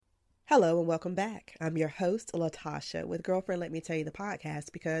Hello and welcome back. I'm your host, Latasha, with Girlfriend Let Me Tell You the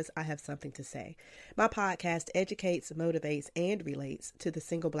podcast because I have something to say. My podcast educates, motivates, and relates to the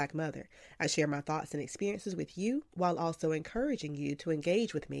single black mother. I share my thoughts and experiences with you while also encouraging you to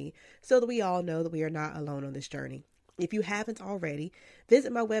engage with me so that we all know that we are not alone on this journey. If you haven't already,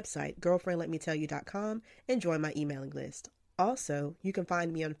 visit my website, girlfriendletmetellyu.com, and join my emailing list. Also, you can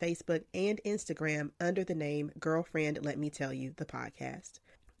find me on Facebook and Instagram under the name Girlfriend Let Me Tell You the podcast.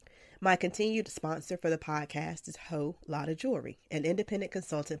 My continued sponsor for the podcast is Whole Lotta Jewelry, an independent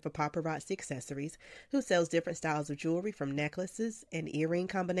consultant for paparazzi accessories who sells different styles of jewelry from necklaces and earring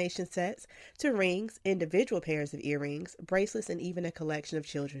combination sets to rings, individual pairs of earrings, bracelets, and even a collection of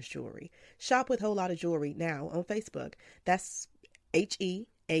children's jewelry. Shop with Whole Lotta Jewelry now on Facebook. That's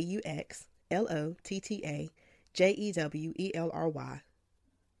HeauxLottaJewelry.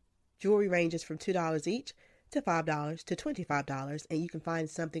 Jewelry ranges from $2 each to $5 to $25, and you can find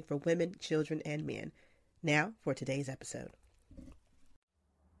something for women, children, and men. Now for today's episode.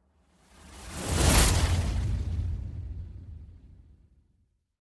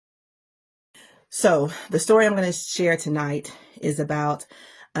 So the story I'm going to share tonight is about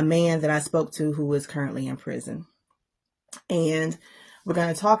a man that I spoke to who is currently in prison. And we're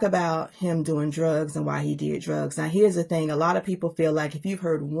going to talk about him doing drugs and why he did drugs. Now, here's the thing. A lot of people feel like if you've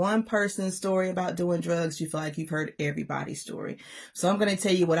heard one person's story about doing drugs, you feel like you've heard everybody's story. So I'm going to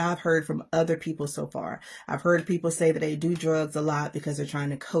tell you what I've heard from other people so far. I've heard people say that they do drugs a lot because they're trying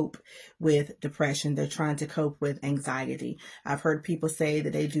to cope with depression. They're trying to cope with anxiety. I've heard people say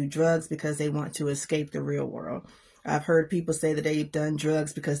that they do drugs because they want to escape the real world. I've heard people say that they've done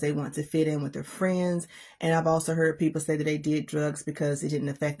drugs because they want to fit in with their friends. And I've also heard people say that they did drugs because it didn't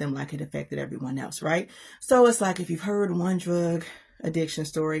affect them like it affected everyone else, right? So it's like if you've heard one drug addiction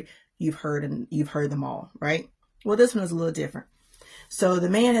story, you've heard them all, right? Well, this one is a little different. So the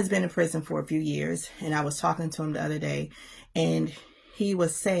man has been in prison for a few years, and I was talking to him the other day, and he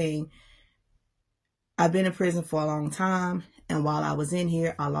was saying, I've been in prison for a long time, and while I was in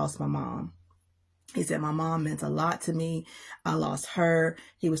here, I lost my mom. He said, my mom meant a lot to me. I lost her.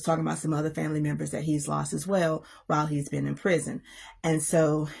 He was talking about some other family members that he's lost as well while he's been in prison. And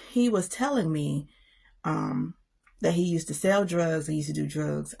so he was telling me that he used to sell drugs. He used to do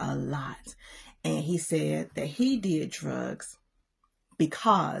drugs a lot. And he said that he did drugs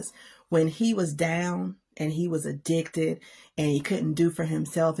because when he was down and he was addicted and he couldn't do for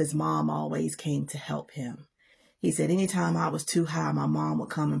himself, his mom always came to help him. He said, anytime I was too high, my mom would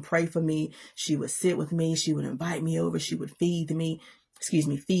come and pray for me. She would sit with me. She would invite me over. She would feed me.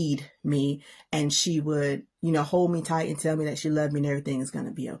 And she would, hold me tight and tell me that she loved me and everything is going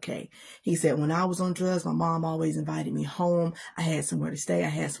to be okay. He said, when I was on drugs, my mom always invited me home. I had somewhere to stay. I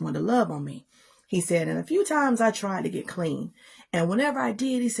had someone to love on me. He said, and a few times I tried to get clean. And whenever I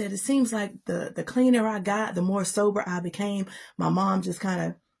did, he said, it seems like the cleaner I got, the more sober I became. My mom just kind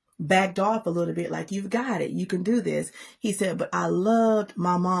of backed off a little bit, like, you've got it, you can do this. He said, but I loved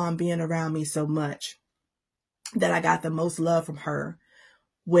my mom being around me so much that I got the most love from her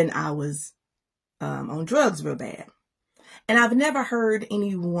when I was on drugs real bad. And I've never heard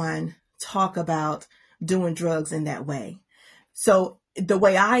anyone talk about doing drugs in that way. So the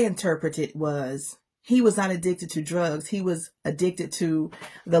way I interpret it was he was not addicted to drugs. He was addicted to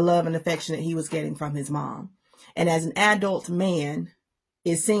the love and affection that he was getting from his mom. And as an adult man,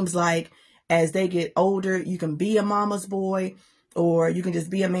 it seems like as they get older, you can be a mama's boy or you can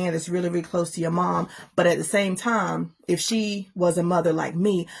just be a man that's really, really close to your mom. But at the same time, if she was a mother like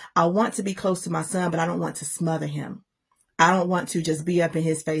me, I want to be close to my son, but I don't want to smother him. I don't want to just be up in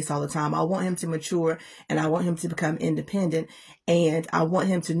his face all the time. I want him to mature and I want him to become independent. And I want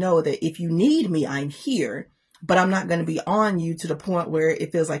him to know that if you need me, I'm here, but I'm not going to be on you to the point where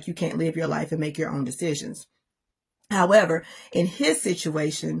it feels like you can't live your life and make your own decisions. However, in his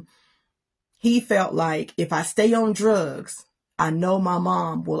situation, he felt like if I stay on drugs, I know my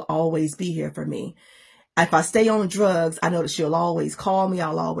mom will always be here for me. If I stay on drugs, I know that she'll always call me.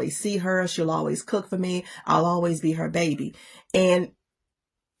 I'll always see her. She'll always cook for me. I'll always be her baby. And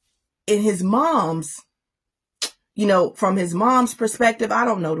in his mom's, from his mom's perspective, I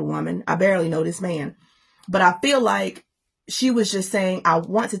don't know the woman. I barely know this man. But I feel like she was just saying, I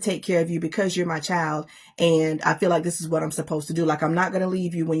want to take care of you because you're my child. And I feel like this is what I'm supposed to do. Like, I'm not going to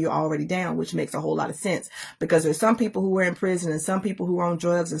leave you when you're already down, which makes a whole lot of sense because there's some people who are in prison and some people who are on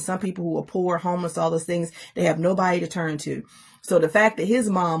drugs and some people who are poor, homeless, all those things. They have nobody to turn to. So the fact that his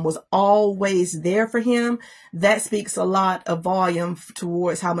mom was always there for him, that speaks a lot of volume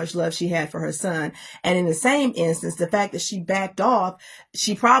towards how much love she had for her son. And in the same instance, the fact that she backed off,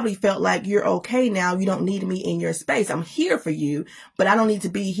 she probably felt like, you're okay now. You don't need me in your space. I'm here for you, but I don't need to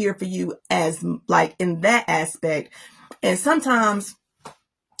be here for you as like in that aspect. And sometimes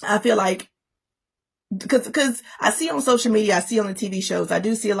I feel like, because I see on social media, I see on the TV shows, I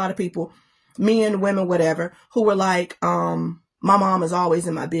do see a lot of people, men, women, whatever, who were like, my mom is always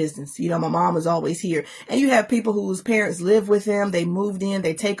in my business. You know, my mom is always here. And you have people whose parents live with them. They moved in,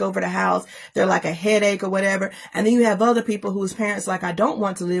 they take over the house. They're like a headache or whatever. And then you have other people whose parents like, I don't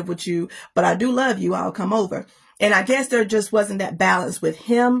want to live with you, but I do love you. I'll come over. And I guess there just wasn't that balance with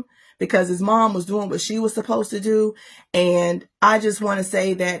him, because his mom was doing what she was supposed to do. And I just want to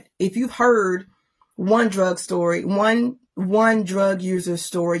say that if you've heard one drug story, one drug user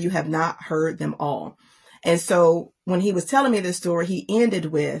story, you have not heard them all. And so when he was telling me this story, he ended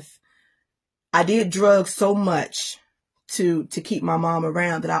with, I did drugs so much to keep my mom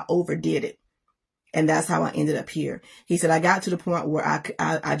around that I overdid it. And that's how I ended up here. He said, I got to the point where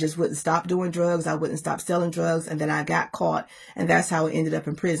I just wouldn't stop doing drugs. I wouldn't stop selling drugs. And then I got caught. And that's how I ended up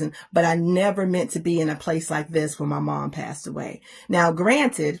in prison. But I never meant to be in a place like this when my mom passed away. Now,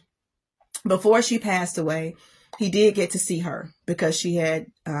 granted, before she passed away, he did get to see her because she had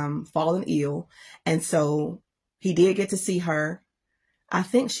fallen ill. And so he did get to see her. I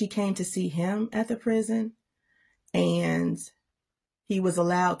think she came to see him at the prison, and he was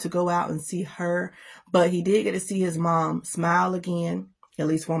allowed to go out and see her. But he did get to see his mom smile again, at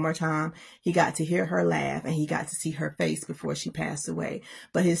least one more time. He got to hear her laugh, and he got to see her face before she passed away.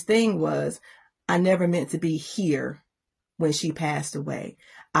 But his thing was, I never meant to be here when she passed away.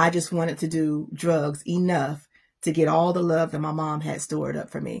 I just wanted to do drugs enough to get all the love that my mom had stored up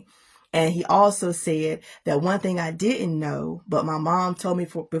for me. And he also said that one thing I didn't know, but my mom told me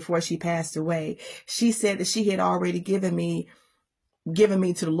before she passed away, she said that she had already given me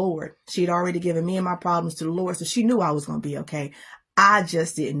to the Lord. She had already given me and my problems to the Lord. So she knew I was going to be okay. I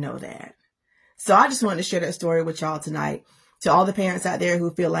just didn't know that. So I just wanted to share that story with y'all tonight. To all the parents out there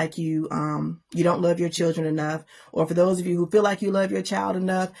who feel like you don't love your children enough, or for those of you who feel like you love your child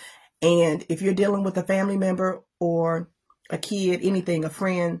enough, and if you're dealing with a family member or a kid, anything, a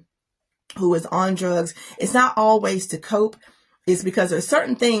friend who is on drugs, it's not always to cope. It's because there's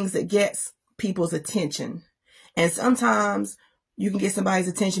certain things that gets people's attention. And sometimes you can get somebody's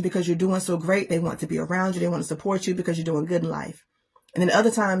attention because you're doing so great. They want to be around you. They want to support you because you're doing good in life. And then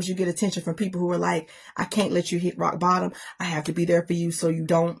other times you get attention from people who are like, I can't let you hit rock bottom. I have to be there for you so you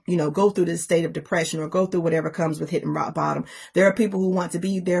don't, go through this state of depression or go through whatever comes with hitting rock bottom. There are people who want to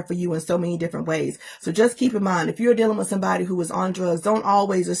be there for you in so many different ways. So just keep in mind, if you're dealing with somebody who is on drugs, don't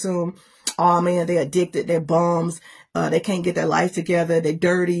always assume, oh man, they're addicted, they're bums, they can't get their life together, they're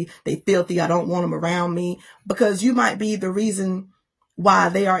dirty, they filthy, I don't want them around me. Because you might be the reason why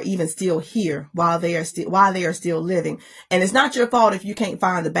they are even still here, why they are still living. And it's not your fault if you can't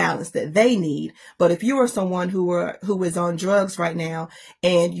find the balance that they need. But if you are someone who is on drugs right now,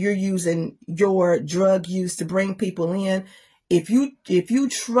 and you're using your drug use to bring people in, if you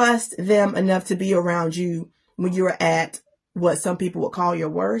trust them enough to be around you when you're at what some people would call your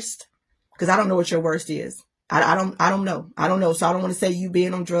worst, because I don't know what your worst is. I don't know. So I don't want to say you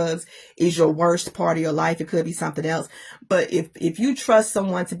being on drugs is your worst part of your life. It could be something else. But if you trust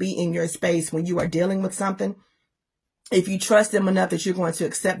someone to be in your space when you are dealing with something, if you trust them enough that you're going to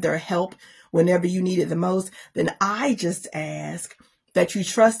accept their help whenever you need it the most, then I just ask that you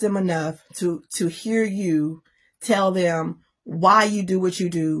trust them enough to hear you tell them why you do what you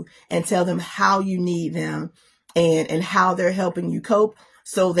do, and tell them how you need them and how they're helping you cope,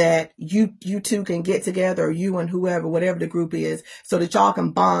 so that you two can get together, or you and whoever, whatever the group is, so that y'all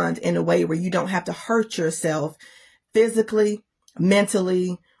can bond in a way where you don't have to hurt yourself physically,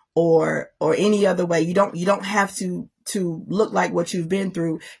 mentally, or any other way. You don't have to look like what you've been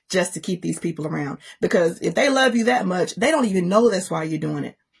through just to keep these people around. Because if they love you that much, they don't even know that's why you're doing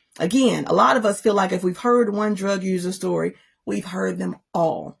it. Again, a lot of us feel like if we've heard one drug user story, we've heard them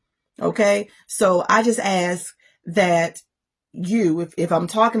all. Okay? So I just ask that you, if I'm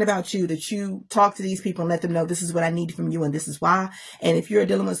talking about you, that you talk to these people and let them know this is what I need from you and this is why. And if you're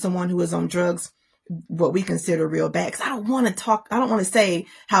dealing with someone who is on drugs, what we consider real bad, because I don't want to say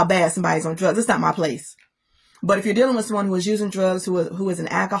how bad somebody's on drugs. It's not my place. But if you're dealing with someone who is using drugs, who is an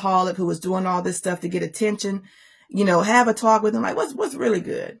alcoholic, who is doing all this stuff to get attention, have a talk with them. Like, what's really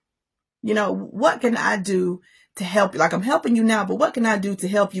good? What can I do to help you? Like, I'm helping you now, but what can I do to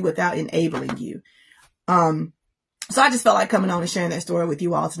help you without enabling you? So I just felt like coming on and sharing that story with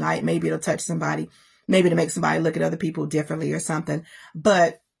you all tonight. Maybe it'll touch somebody. maybe to make somebody look at other people differently or something.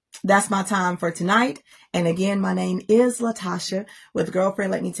 But that's my time for tonight. And again, my name is Latasha with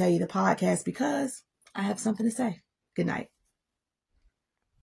Girlfriend Let Me Tell You the podcast, because I have something to say. Good night.